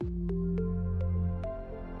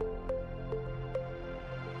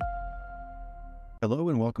Hello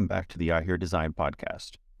and welcome back to the I Hear Design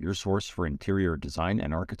podcast, your source for interior design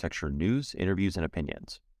and architecture news, interviews, and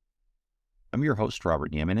opinions. I'm your host,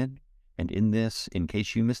 Robert Nieminen, and in this In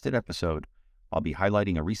Case You Missed It episode, I'll be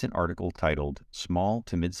highlighting a recent article titled Small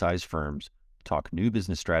to Mid-Sized Firms Talk New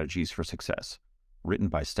Business Strategies for Success, written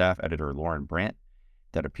by staff editor Lauren Brandt,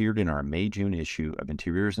 that appeared in our May-June issue of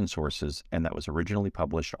Interiors and Sources and that was originally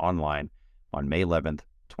published online on May 11th,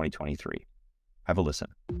 2023. Have a listen.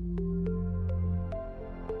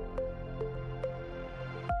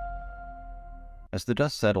 As the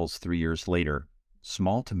dust settles 3 years later,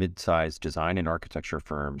 small to mid-sized design and architecture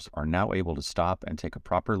firms are now able to stop and take a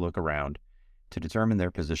proper look around to determine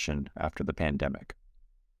their position after the pandemic.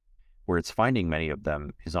 Where it's finding many of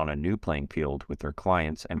them is on a new playing field with their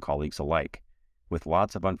clients and colleagues alike, with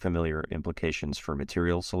lots of unfamiliar implications for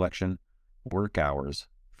material selection, work hours,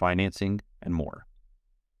 financing, and more.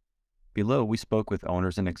 Below, we spoke with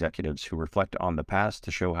owners and executives who reflect on the past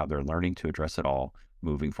to show how they're learning to address it all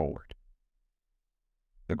moving forward.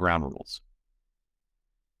 The ground rules.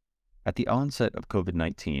 At the onset of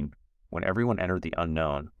COVID-19, when everyone entered the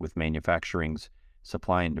unknown with manufacturing's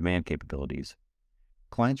supply and demand capabilities,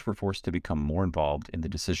 clients were forced to become more involved in the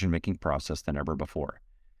decision-making process than ever before,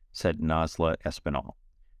 said Nazla Espinal,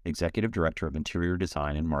 Executive Director of Interior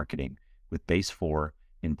Design and Marketing with Base 4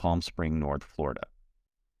 in Palm Springs, North Florida.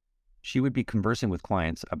 She would be conversing with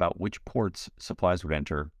clients about which ports supplies would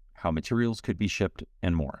enter, how materials could be shipped,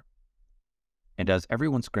 and more. And as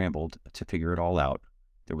everyone scrambled to figure it all out,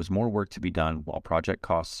 there was more work to be done while project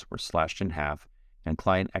costs were slashed in half and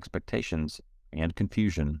client expectations and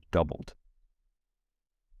confusion doubled.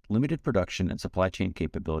 Limited production and supply chain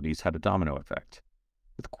capabilities had a domino effect,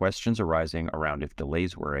 with questions arising around if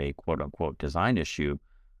delays were a quote-unquote design issue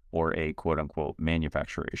or a quote-unquote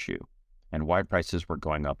manufacturer issue, and why prices were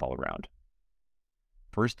going up all around.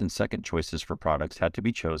 First and second choices for products had to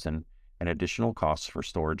be chosen and additional costs for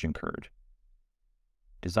storage incurred.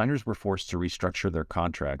 Designers were forced to restructure their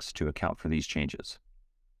contracts to account for these changes.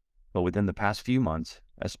 But within the past few months,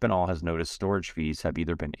 Espinal has noticed storage fees have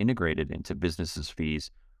either been integrated into businesses'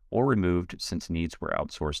 fees or removed since needs were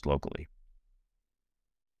outsourced locally.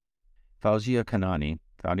 Fauzia Kanani,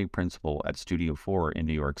 founding principal at Studio 4 in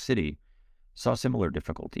New York City, saw similar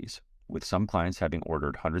difficulties, with some clients having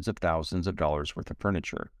ordered hundreds of thousands of dollars worth of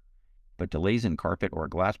furniture. But delays in carpet or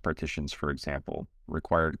glass partitions, for example,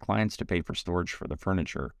 required clients to pay for storage for the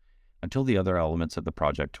furniture until the other elements of the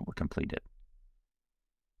project were completed.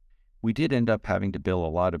 We did end up having to bill a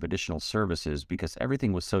lot of additional services because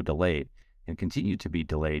everything was so delayed and continued to be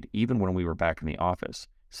delayed even when we were back in the office,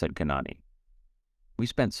 said Kanani. We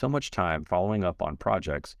spent so much time following up on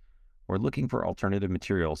projects or looking for alternative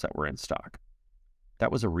materials that were in stock.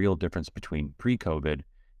 That was a real difference between pre-COVID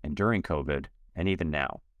and during COVID and even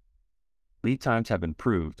now. Lead times have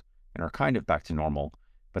improved and are kind of back to normal,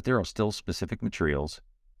 but there are still specific materials,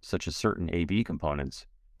 such as certain AV components,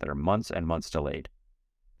 that are months and months delayed.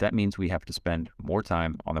 That means we have to spend more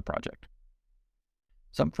time on the project.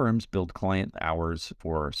 Some firms build client hours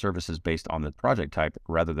for services based on the project type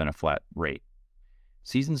rather than a flat rate.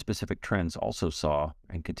 Season-specific trends also saw,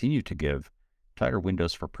 and continue to give, tighter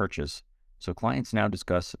windows for purchase, so clients now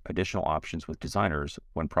discuss additional options with designers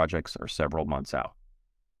when projects are several months out.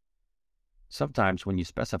 Sometimes when you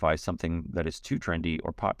specify something that is too trendy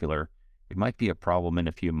or popular, it might be a problem in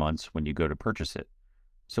a few months when you go to purchase it.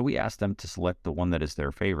 So we ask them to select the one that is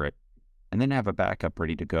their favorite, and then have a backup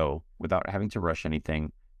ready to go without having to rush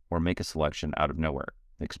anything or make a selection out of nowhere,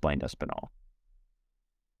 explained Espinal.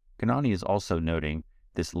 Kanani is also noting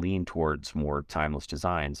this lean towards more timeless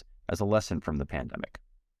designs as a lesson from the pandemic.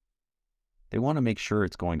 They want to make sure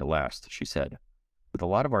it's going to last, she said. With a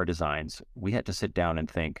lot of our designs, we had to sit down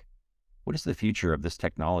and think, what is the future of this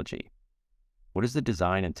technology? What is the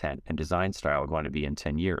design intent and design style going to be in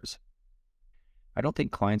 10 years? I don't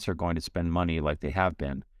think clients are going to spend money like they have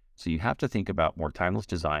been, so you have to think about more timeless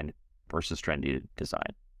design versus trendy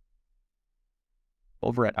design.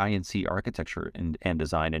 Over at INC Architecture and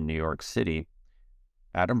Design in New York City,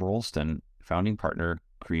 Adam Rolston, founding partner,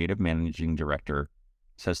 creative managing director,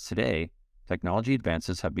 says today, technology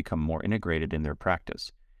advances have become more integrated in their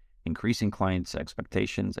practice, increasing clients'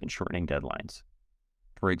 expectations and shortening deadlines.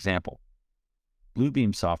 For example,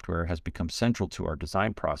 Bluebeam software has become central to our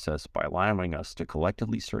design process by allowing us to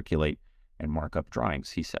collectively circulate and mark up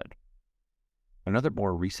drawings, he said. Another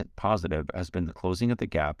more recent positive has been the closing of the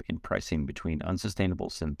gap in pricing between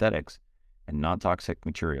unsustainable synthetics and non-toxic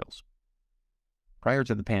materials. Prior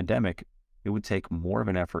to the pandemic, it would take more of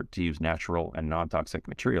an effort to use natural and non-toxic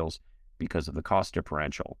materials because of the cost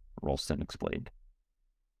differential, Rolston explained.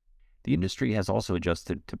 The industry has also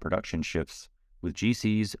adjusted to production shifts with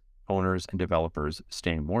GCs, owners, and developers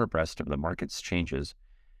staying more abreast of the market's changes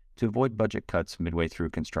to avoid budget cuts midway through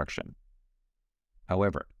construction.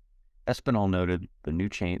 However, Espinal noted the new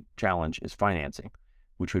challenge is financing,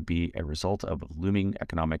 which would be a result of a looming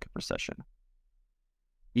economic recession.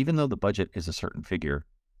 Even though the budget is a certain figure,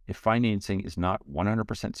 if financing is not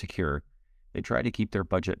 100% secure, they try to keep their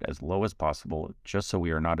budget as low as possible just so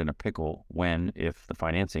we are not in a pickle if the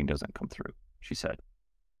financing doesn't come through, she said.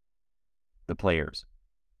 The players.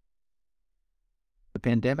 The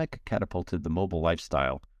pandemic catapulted the mobile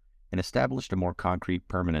lifestyle and established a more concrete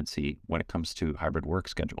permanency when it comes to hybrid work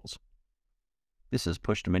schedules. This has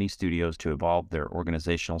pushed many studios to evolve their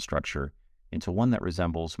organizational structure into one that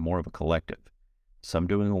resembles more of a collective, some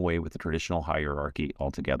doing away with the traditional hierarchy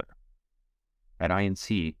altogether. At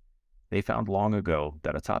INC, they found long ago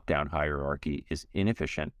that a top-down hierarchy is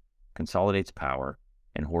inefficient, consolidates power,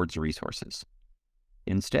 and hoards resources.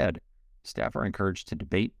 Instead, staff are encouraged to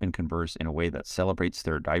debate and converse in a way that celebrates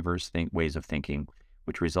their diverse ways of thinking,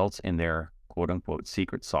 which results in their quote-unquote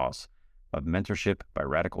secret sauce of mentorship by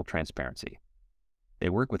radical transparency. They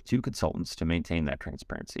work with 2 consultants to maintain that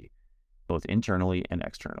transparency, both internally and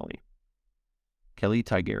externally. Kelly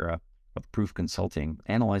Tigera of Proof Consulting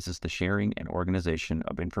analyzes the sharing and organization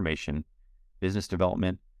of information, business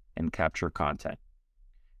development, and capture content.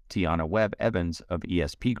 Tiana Webb Evans of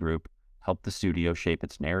ESP Group helped the studio shape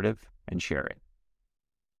its narrative and share it.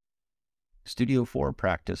 Studio 4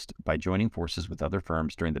 practiced by joining forces with other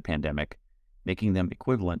firms during the pandemic, making them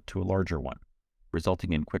equivalent to a larger one,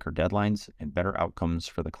 resulting in quicker deadlines and better outcomes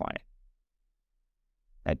for the client.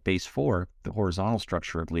 At Base 4, the horizontal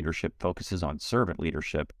structure of leadership focuses on servant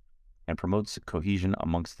leadership and promotes cohesion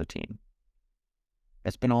amongst the team.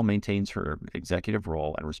 Espinal maintains her executive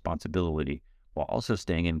role and responsibility while also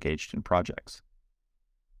staying engaged in projects.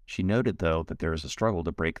 She noted, though, that there is a struggle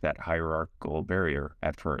to break that hierarchical barrier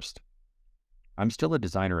at first. I'm still a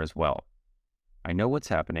designer as well. I know what's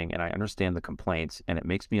happening and I understand the complaints, and it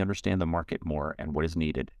makes me understand the market more and what is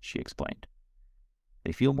needed, she explained.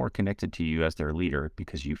 They feel more connected to you as their leader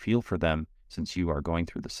because you feel for them since you are going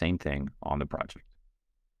through the same thing on the project.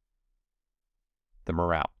 The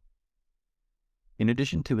morale. In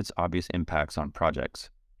addition to its obvious impacts on projects,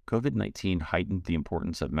 COVID-19 heightened the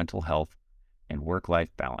importance of mental health and work-life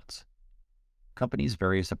balance. Companies'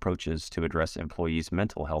 various approaches to address employees'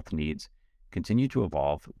 mental health needs continue to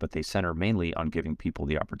evolve, but they center mainly on giving people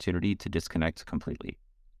the opportunity to disconnect completely.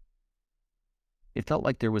 It felt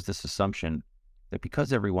like there was this assumption that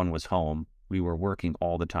because everyone was home, we were working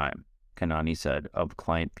all the time, Kanani said of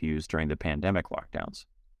client views during the pandemic lockdowns.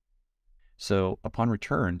 So, upon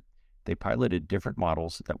return, they piloted different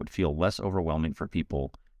models that would feel less overwhelming for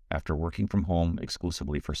people after working from home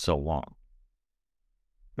exclusively for so long.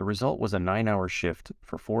 The result was a 9-hour shift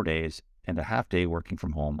for 4 days and a half-day working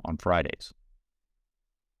from home on Fridays.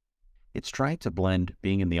 It's trying to blend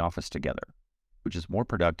being in the office together, which is more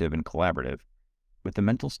productive and collaborative, with the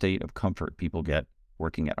mental state of comfort people get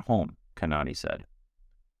working at home, Kanani said.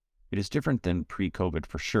 It is different than pre-COVID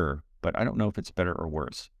for sure, but I don't know if it's better or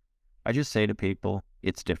worse. I just say to people,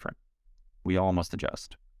 it's different. We all must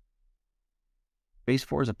adjust. Base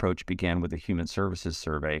 4's approach began with a human services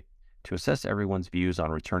survey to assess everyone's views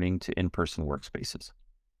on returning to in-person workspaces.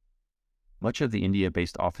 Much of the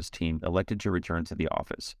India-based office team elected to return to the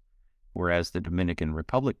office, whereas the Dominican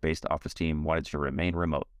Republic-based office team wanted to remain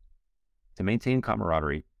remote. To maintain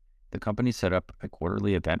camaraderie, the company set up a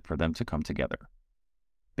quarterly event for them to come together.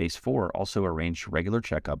 Base 4 also arranged regular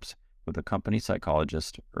checkups with a company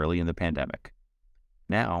psychologist early in the pandemic.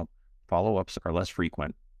 Now, follow-ups are less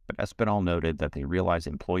frequent, but Espinal noted that they realize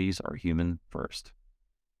employees are human first.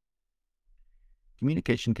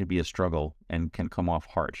 Communication can be a struggle and can come off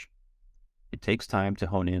harsh. It takes time to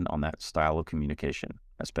hone in on that style of communication,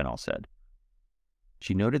 Espinal said.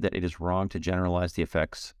 She noted that it is wrong to generalize the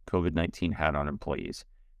effects COVID-19 had on employees,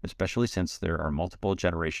 especially since there are multiple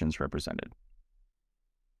generations represented.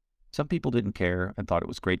 Some people didn't care and thought it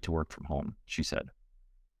was great to work from home, she said.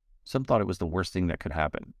 Some thought it was the worst thing that could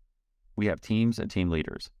happen. We have teams and team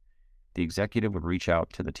leaders. The executive would reach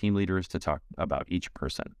out to the team leaders to talk about each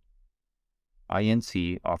person.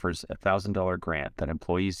 INC offers a $1,000 grant that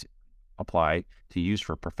employees apply to use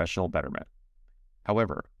for professional betterment.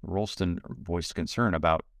 However, Rolston voiced concern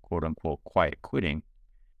about quote-unquote quiet quitting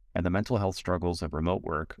and the mental health struggles of remote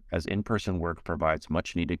work, as in-person work provides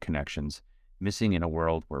much-needed connections missing in a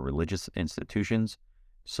world where religious institutions,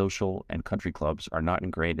 social, and country clubs are not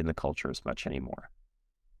ingrained in the culture as much anymore.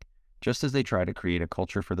 Just as they try to create a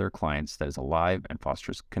culture for their clients that is alive and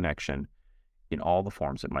fosters connection in all the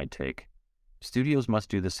forms it might take, studios must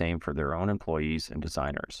do the same for their own employees and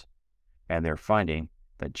designers. and they're finding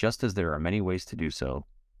that just as there are many ways to do so,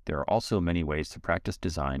 there are also many ways to practice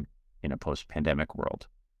design in a post-pandemic world.